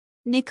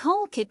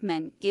Nicole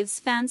Kidman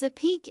gives fans a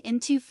peek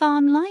into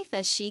farm life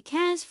as she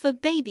cares for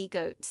baby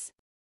goats.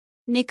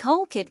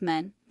 Nicole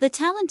Kidman, the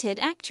talented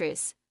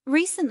actress,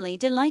 recently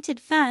delighted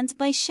fans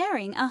by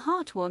sharing a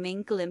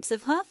heartwarming glimpse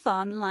of her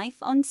farm life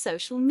on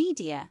social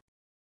media.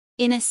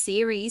 In a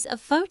series of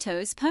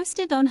photos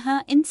posted on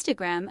her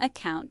Instagram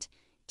account,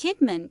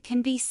 Kidman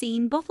can be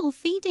seen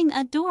bottle-feeding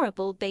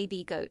adorable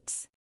baby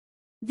goats.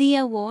 The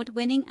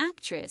award-winning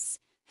actress,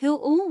 who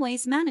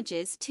always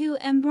manages to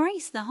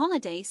embrace the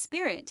holiday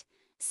spirit,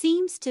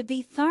 seems to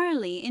be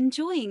thoroughly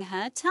enjoying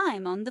her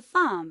time on the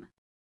farm.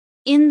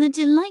 In the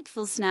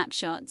delightful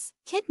snapshots,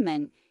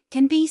 Kidman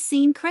can be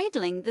seen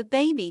cradling the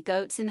baby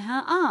goats in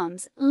her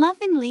arms,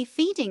 lovingly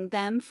feeding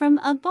them from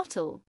a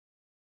bottle.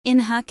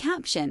 In her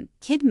caption,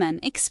 Kidman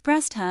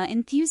expressed her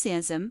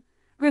enthusiasm,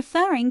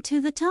 referring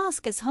to the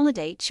task as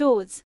holiday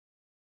chores.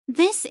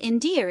 This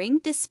endearing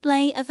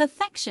display of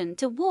affection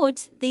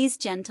towards these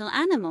gentle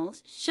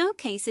animals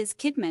showcases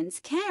Kidman's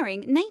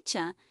caring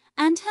nature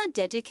and her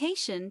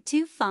dedication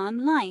to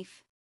farm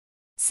life,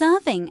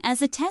 serving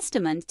as a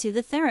testament to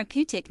the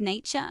therapeutic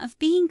nature of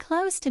being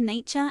close to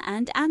nature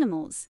and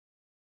animals.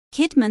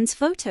 Kidman's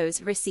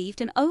photos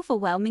received an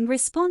overwhelming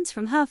response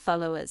from her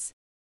followers.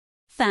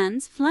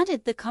 Fans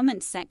flooded the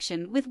comments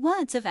section with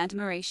words of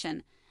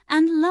admiration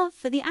and love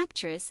for the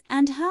actress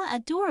and her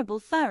adorable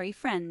furry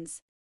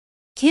friends.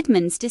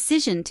 Kidman's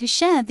decision to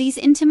share these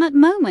intimate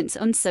moments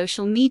on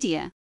social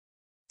media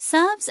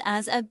serves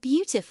as a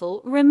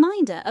beautiful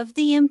reminder of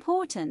the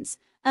importance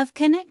of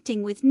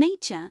connecting with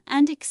nature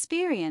and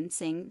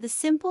experiencing the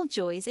simple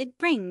joys it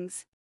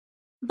brings.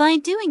 By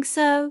doing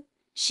so,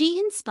 she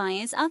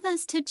inspires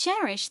others to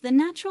cherish the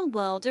natural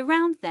world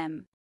around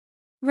them,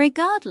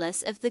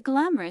 regardless of the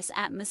glamorous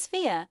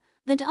atmosphere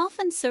that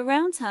often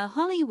surrounds her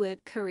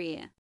Hollywood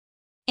career.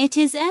 It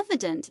is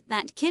evident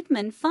that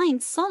Kidman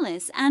finds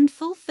solace and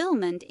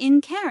fulfillment in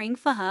caring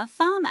for her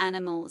farm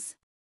animals,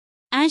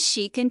 as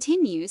she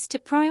continues to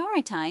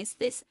prioritize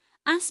this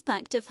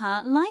aspect of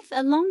her life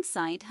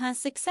alongside her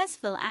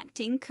successful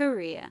acting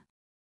career.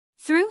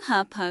 Through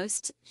her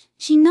posts,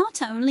 she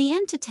not only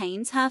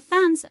entertains her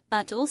fans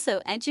but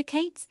also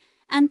educates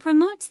and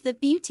promotes the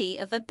beauty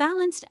of a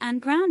balanced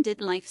and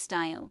grounded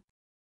lifestyle.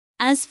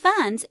 As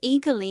fans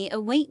eagerly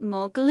await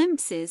more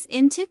glimpses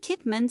into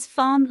Kidman's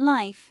farm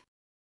life,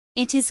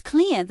 it is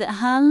clear that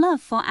her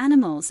love for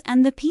animals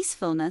and the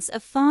peacefulness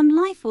of farm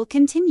life will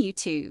continue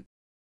to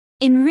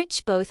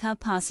enrich both her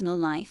personal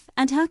life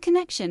and her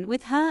connection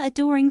with her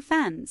adoring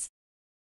fans.